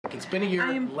look, it's been a year.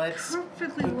 I am Let's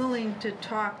perfectly willing to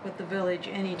talk with the village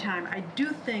anytime. I do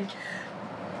think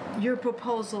your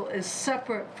proposal is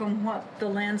separate from what the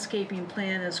landscaping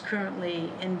plan is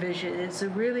currently envisioned. It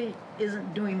really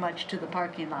isn't doing much to the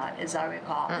parking lot, as I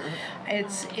recall.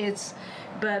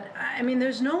 But I mean,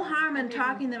 there's no harm in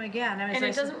talking them again. I mean, and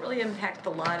it doesn't really impact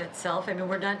the lot itself. I mean,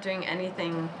 we're not doing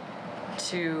anything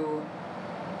to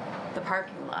the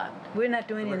parking lot. We're not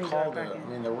doing anything to our I parking.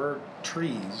 mean, there were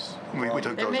trees. We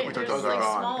took those. We took There's those like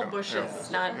out. small bushes,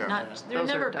 not. There are Those are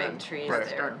never done. big trees Right.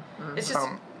 there. It's just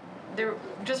there.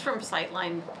 Just from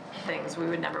sightline things, we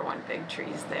would never want big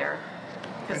trees there,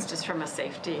 because just from a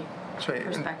safety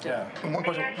perspective. And one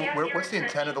question: what's the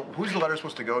intent of the? Who's the letter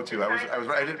supposed to go to?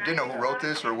 I didn't know who wrote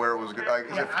this or where it was.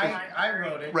 I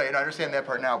wrote it. Right, and I understand that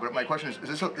part now. But my question is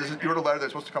this you wrote a letter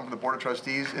that's supposed to come from the Board of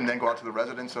Trustees and then go out to the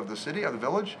residents of the city or the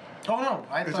village? Oh no,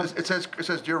 It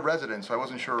says dear residents. So I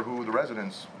wasn't sure who the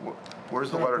residents.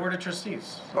 Where's the letter? Board of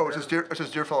Trustees. Oh, it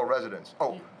says dear fellow residents.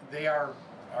 Oh, they are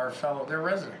our fellow. They're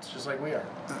residents, just like we are.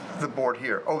 the board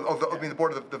here. I mean the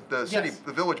board of the city, Yes.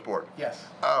 the village board. Yes.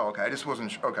 Oh, okay. I just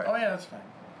wasn't sure. Okay. Oh yeah, that's fine.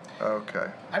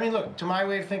 Okay. I mean, look, to my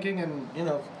way of thinking, and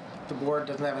the board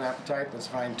doesn't have an appetite, that's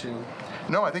fine too.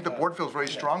 No, I think the board feels very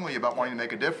strongly about wanting to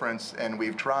make a difference, and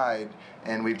we've tried,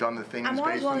 and we've done the things I'm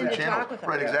always based on willing the to channel. talk with them.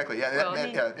 Right, exactly. Yeah, Well,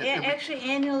 Actually,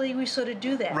 annually we sort of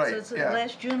do that. Right. So it's Yeah.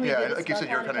 last June we yeah, did it. like you said,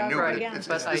 you're kind of new,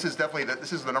 but this is definitely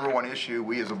this is the number one issue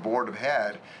we as a board have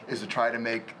had, is to try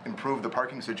to improve the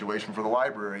parking situation for the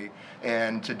library.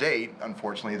 And to date,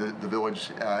 unfortunately, the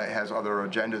village has other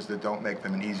agendas that don't make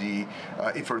them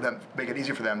make it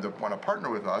easy for them to want to partner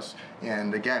with us.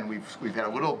 And again, we've had a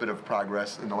little bit of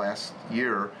progress in the last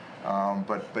year.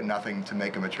 But nothing to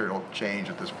make a material change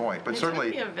at this point. But It's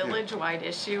certainly really a village-wide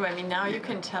issue. I mean, now you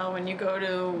can tell when you go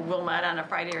to Wilmette on a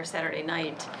Friday or Saturday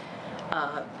night,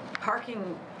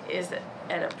 parking is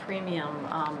at a premium,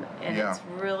 and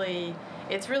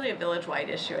it's really a village-wide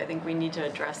issue. I think we need to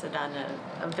address it on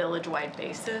a village-wide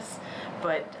basis.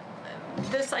 But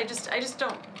this, I just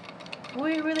don't.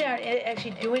 We really aren't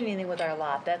actually doing anything with our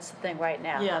lot. That's the thing right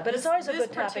now. Yeah, but it's always a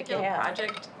good topic to This particular have.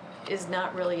 project is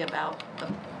not really about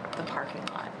the parking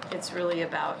lot. It's really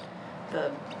about the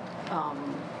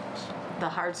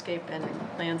hardscape and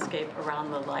landscape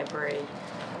around the library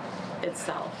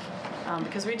itself.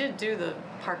 Because we did do the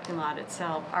parking lot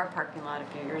itself, our parking lot, a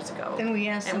few years ago. And we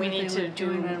asked them if they would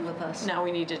join in with us. Now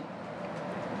we need to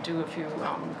do a few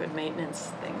good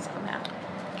maintenance things on that.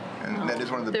 And that is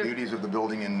one of the beauties of the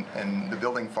building and the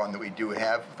building fund that we do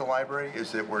have with the library,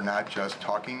 is that we're not just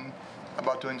talking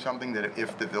about doing something, that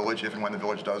if and when the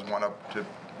village does want to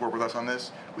work with us on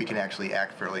this, we can actually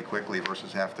act fairly quickly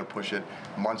versus have to push it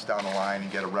months down the line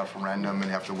and get a referendum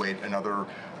and have to wait another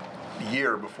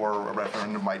year before a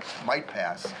referendum might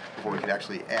pass before we could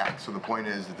actually act. So the point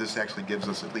is that this actually gives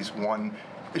us at least one,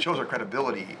 it shows our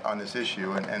credibility on this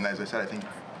issue, and as I said,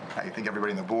 I think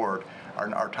everybody on the board,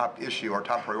 our top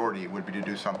priority would be to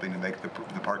do something to make the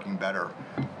parking better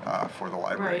for the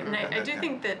library. Right, and I do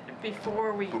think that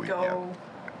before we go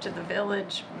to the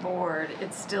village board,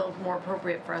 it's still more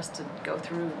appropriate for us to go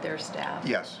through their staff.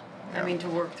 Yes. I mean, to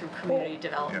work through community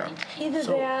development. Either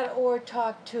that or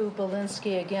talk to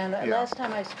Belinsky again. Last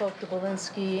time I spoke to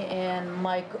Belinsky and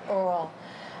Mike Earl.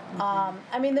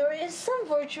 I mean, there is some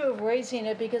virtue of raising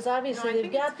it because obviously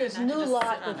they've got this new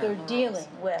lot that they're dealing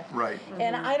with. Right.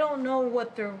 And I don't know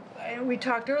what we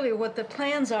talked earlier, what the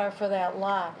plans are for that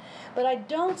lot. But I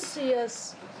don't see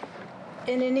us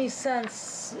in any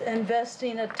sense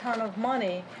investing a ton of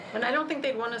money. And I don't think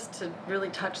they'd want us to really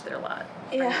touch their lot,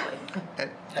 Yeah.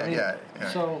 frankly.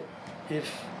 So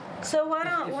if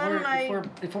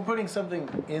If we're putting something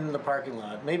in the parking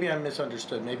lot, maybe I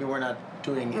misunderstood. Maybe we're not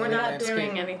doing We're any not landscaping.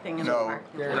 doing anything in the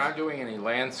parking lot. We're not doing any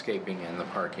landscaping in the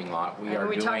parking lot.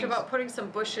 We talked about putting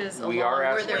some bushes along we are where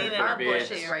asking there for are bids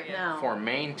bushes right now. for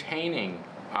maintaining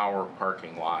our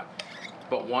parking lot.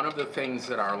 But one of the things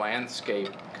that our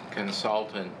landscape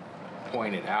consultant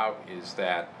pointed out is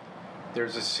that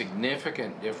there's a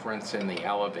significant difference in the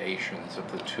elevations of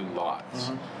the two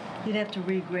lots. You'd have to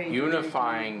regrade.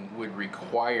 Unifying would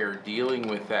require dealing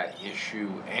with that issue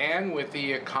and with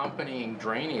the accompanying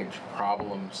drainage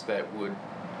problems that would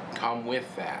come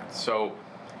with that. So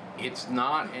it's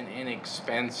not an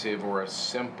inexpensive or a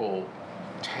simple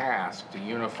task to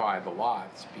unify the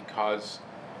lots because,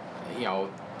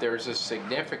 there's a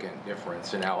significant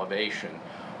difference in elevation.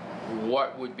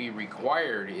 What would be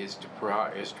required is to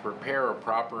prepare a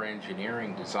proper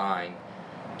engineering design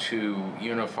to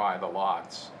unify the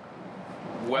lots.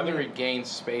 Whether it gains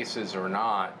spaces or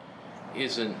not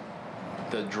isn't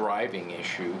the driving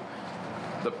issue.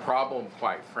 The problem,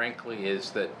 quite frankly,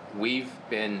 is that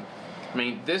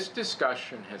this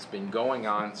discussion has been going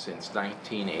on since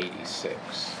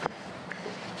 1986.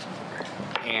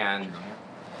 And,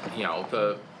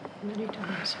 Many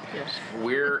times, yes.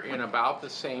 we're in about the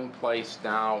same place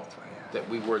now that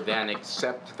we were then,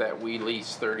 except that we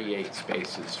lease 38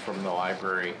 spaces from the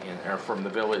library, or from the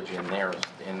village in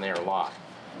their lot.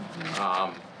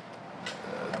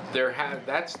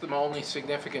 That's the only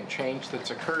significant change that's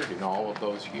occurred in all of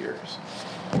those years.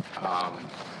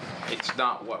 It's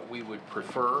not what we would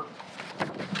prefer,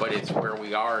 but it's where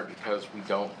we are because we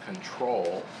don't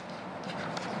control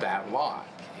that lot.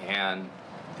 And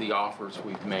the offers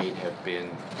we've made have been,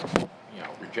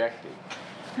 rejected.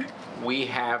 We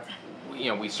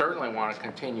certainly want to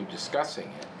continue discussing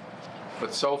it,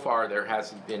 but so far there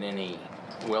hasn't been any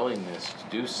willingness to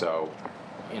do so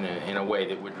in a way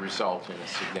that would result in a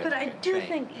significant But I do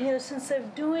change. think, since they're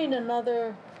doing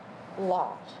another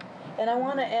lot, and I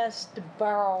want to ask to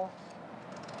borrow,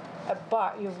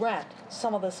 you rent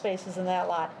some of the spaces in that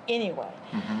lot anyway.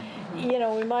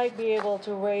 We might be able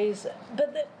to raise,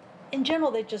 but in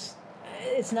general,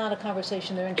 it's not a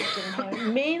conversation they're interested in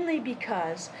having, mainly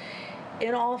because,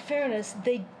 in all fairness,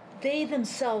 they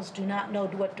themselves do not know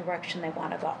what direction they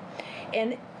want to go.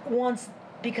 And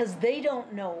because they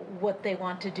don't know what they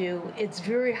want to do, it's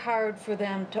very hard for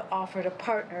them to offer to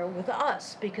partner with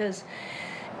us because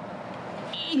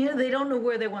they don't know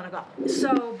where they want to go.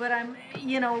 So, but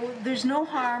there's no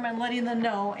harm in letting them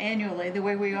know annually, the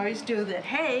way we always do, that,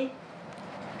 hey,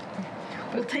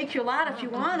 we'll take your lot if you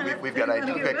want it. We've got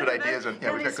good ideas, and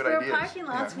we've got good ideas. Parking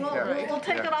lots, Yeah. we'll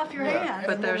take it off your hands.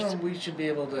 But we should be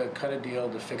able to cut a deal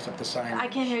to fix up the signage. I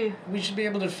can't hear you. We should be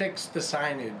able to fix the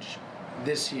signage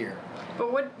this year.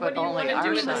 But what do you want to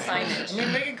do with the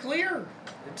signage? Make it clear.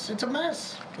 It's a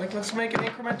mess. Let's make an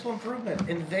incremental improvement,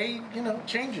 and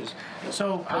changes.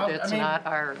 So But that's not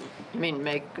our,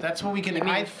 make. That's what we can. You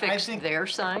mean I fix think their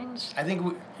signs? I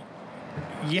think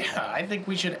I think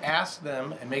we should ask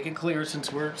them and make it clear,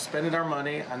 since we're spending our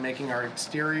money on making our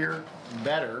exterior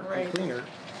better and cleaner.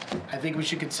 I think we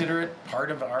should consider it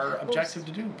part of our objective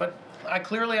to do. But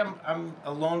I'm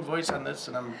a lone voice on this,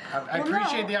 and I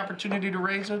appreciate the opportunity to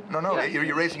raise it. No,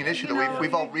 you're raising an issue that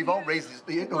we've all raised.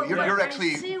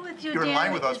 You're in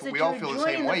line with us, but we all feel the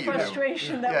same way. You do.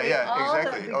 Frustration that we all have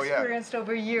exactly. experienced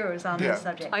over years on this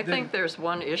subject. I think there's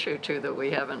one issue too that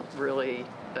we haven't really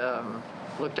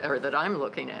looked at, or that I'm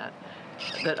looking at,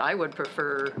 that I would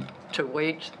prefer to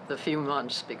wait the few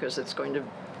months, because it's going to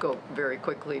go very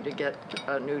quickly to get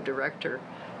a new director,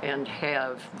 and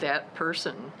have that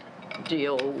person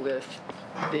deal with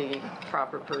the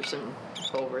proper person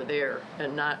over there,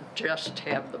 and not just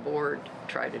have the board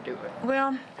try to do it.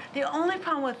 Well, the only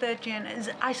problem with that, Jan, is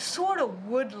I sort of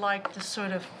would like to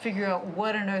sort of figure out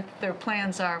what on earth their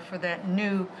plans are for that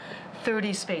new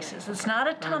 30 spaces. It's not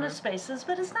a ton of spaces,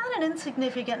 but it's not an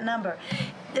insignificant number.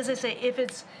 As I say, if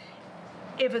it's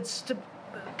to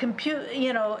compute,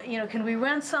 can we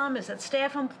rent some? Is it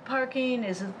staff parking?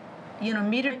 Is it,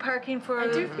 metered parking for?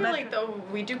 I do feel like, though,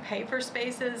 we do pay for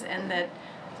spaces, and that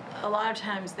a lot of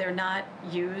times they're not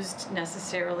used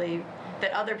necessarily,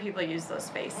 that other people use those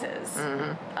spaces.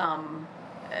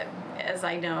 As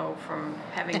I know from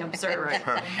having observed.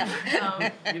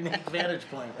 Unique vantage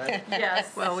point, right?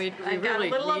 Yes. Well, we I got really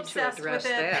a little need to obsessed address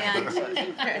with it,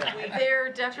 that. and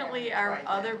there definitely are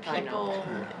other people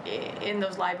in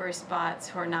those library spots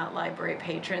who are not library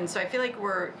patrons. So I feel like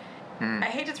I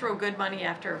hate to throw good money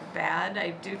after bad.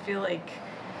 I do feel like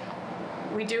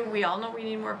we all know we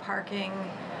need more parking.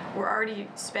 We're already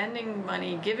spending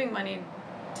money, giving money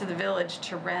to the village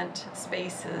to rent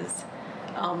spaces,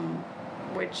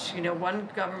 which, one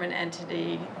government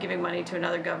entity giving money to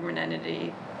another government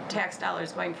entity, tax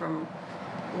dollars going from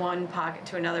one pocket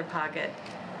to another pocket.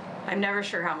 I'm never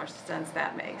sure how much sense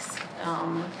that makes.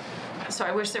 So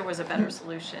I wish there was a better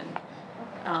solution.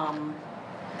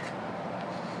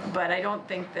 But I don't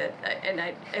think that, and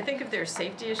I think if there's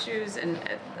safety issues and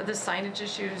the signage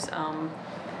issues,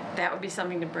 that would be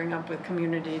something to bring up with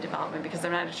community development, because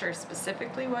I'm not sure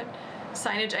specifically what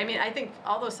signage. I mean, I think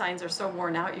all those signs are so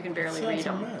worn out you can barely read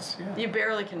them. You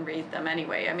barely can read them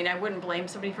anyway. I mean, I wouldn't blame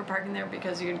somebody for parking there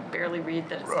because you can barely read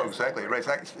that it says. Oh, exactly. Right.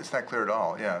 It's not clear at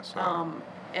all. Yeah. So.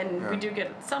 And we do get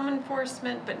some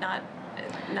enforcement, but not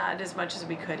as much as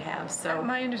we could have. So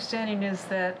my understanding is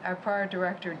that our prior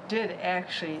director did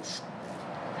actually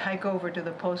hike over to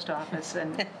the post office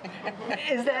and, did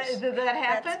that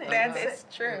happen? That's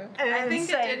true. I think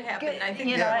it did happen. I think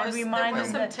you there know, was, and remind there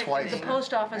was them some that ticketing. the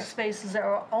post office spaces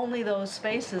are only those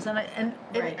spaces, and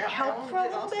it helped for a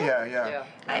little bit. Yeah.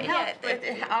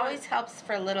 It always helps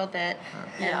for a little bit,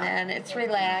 and Yeah. then it's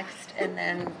relaxed, and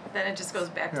then Then it just goes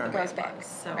back to the it way goes it back. was.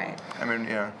 So Right. I mean,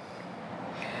 yeah.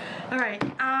 All right,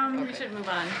 we should move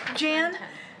on. Jan?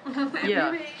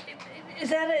 Yeah. Is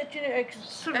that it? I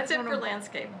sort of That's it wanna- for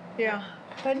landscape. Yeah.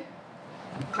 Pardon?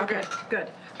 Okay, good.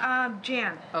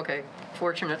 Jan? Okay,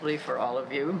 fortunately for all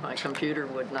of you, my computer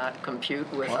would not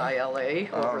compute with ILA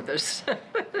over this,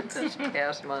 this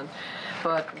past month.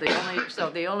 But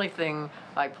the only thing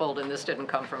I pulled, and this didn't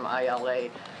come from ILA,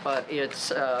 but it's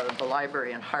the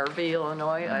library in Harvey,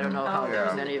 Illinois. I don't know how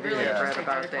yeah. many of you Really have read interesting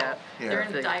about article. that. They're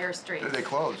in They- dire straits. They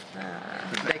closed.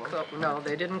 No,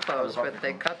 they didn't close, but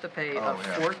they cut the pay of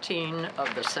yeah. 14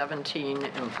 of the 17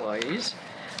 employees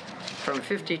from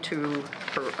 52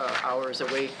 hours a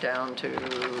week down to,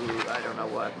 I don't know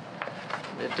what.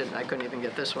 I couldn't even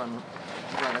get this one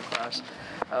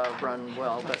run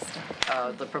well,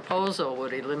 but the proposal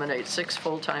would eliminate 6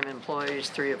 full-time employees,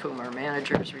 3 of whom are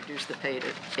managers, reduce the pay to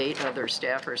 8 other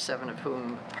staffers, 7 of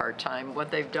whom part-time.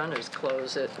 What they've done is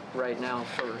close it right now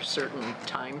for certain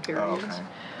time periods. okay.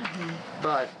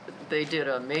 But they did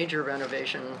a major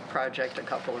renovation project a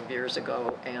couple of years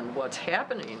ago, and what's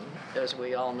happening, as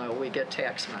we all know, we get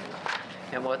tax money.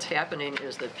 And what's happening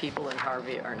is that people in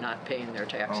Harvey are not paying their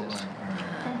taxes.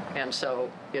 And so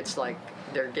it's like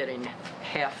they're getting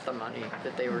half the money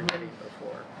that they were getting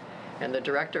before. And the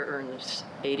director earns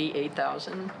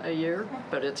 $88,000 a year,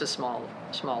 but it's a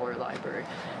smaller library.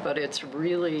 But it's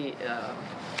really,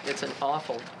 it's an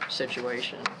awful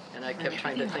situation. And I kept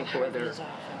trying to think whether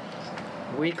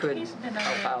we could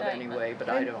help out anyway, but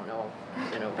I don't know,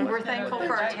 And we're thankful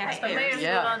for our taxpayers.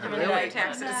 Yeah, For really. their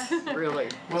taxes. really.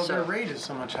 Well, So their rate is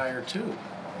so much higher too.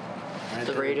 Right?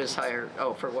 the rate is higher,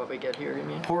 for what we get here, you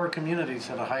mean? Poorer communities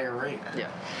have a higher rate. Yeah.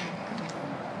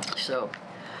 So,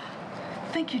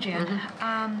 Thank you, Jan.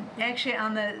 Actually,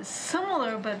 on the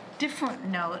similar but different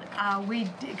note,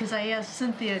 because I asked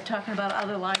Cynthia talking about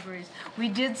other libraries, we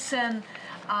did send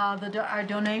our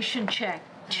donation check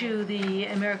to the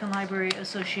American Library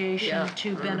Association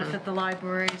to benefit the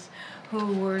libraries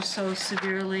who were so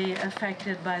severely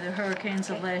affected by the hurricanes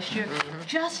of last year,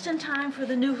 just in time for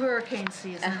the new hurricane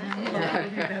season.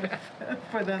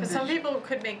 For them. Because some people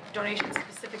could make donations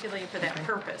specifically for that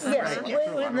purpose. Yes,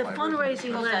 Right? in the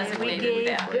fundraising letter, we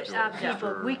Designated gave that.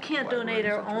 people, we can't donate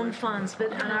our own funds,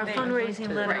 but on our fundraising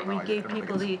letter, we gave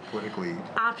people the Politically.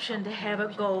 option to have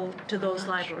it go to those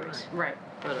libraries. Right.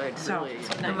 but I'd So- really.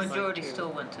 The majority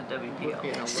still went to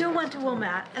WPO. Still went to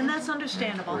Wilmette, and that's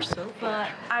understandable, but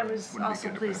I was also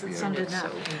pleased that some did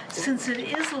not. Since it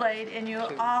is late and you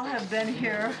all have been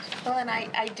here, Well, and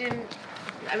I didn't,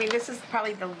 I mean, this is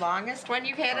probably the longest one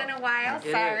you've had in a while, It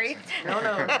is. sorry. No,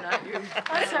 not you.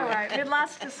 that's all right, we had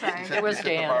lots to say. It was Set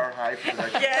the Dan. bar high for the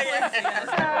next.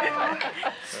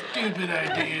 Stupid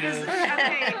ideas.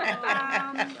 Okay,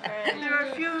 there are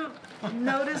a few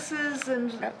notices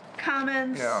and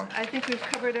comments. Yeah. I think we've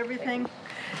covered everything.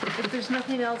 If there's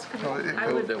nothing else, could So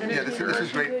I would that we- Yeah, this entertain a is motion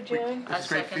to great. adjourn. This is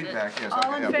great feedback. Yes,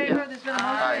 All in okay, yeah. favor, there's been a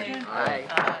motion to adjourn.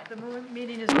 Aye. The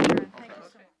meeting is adjourned.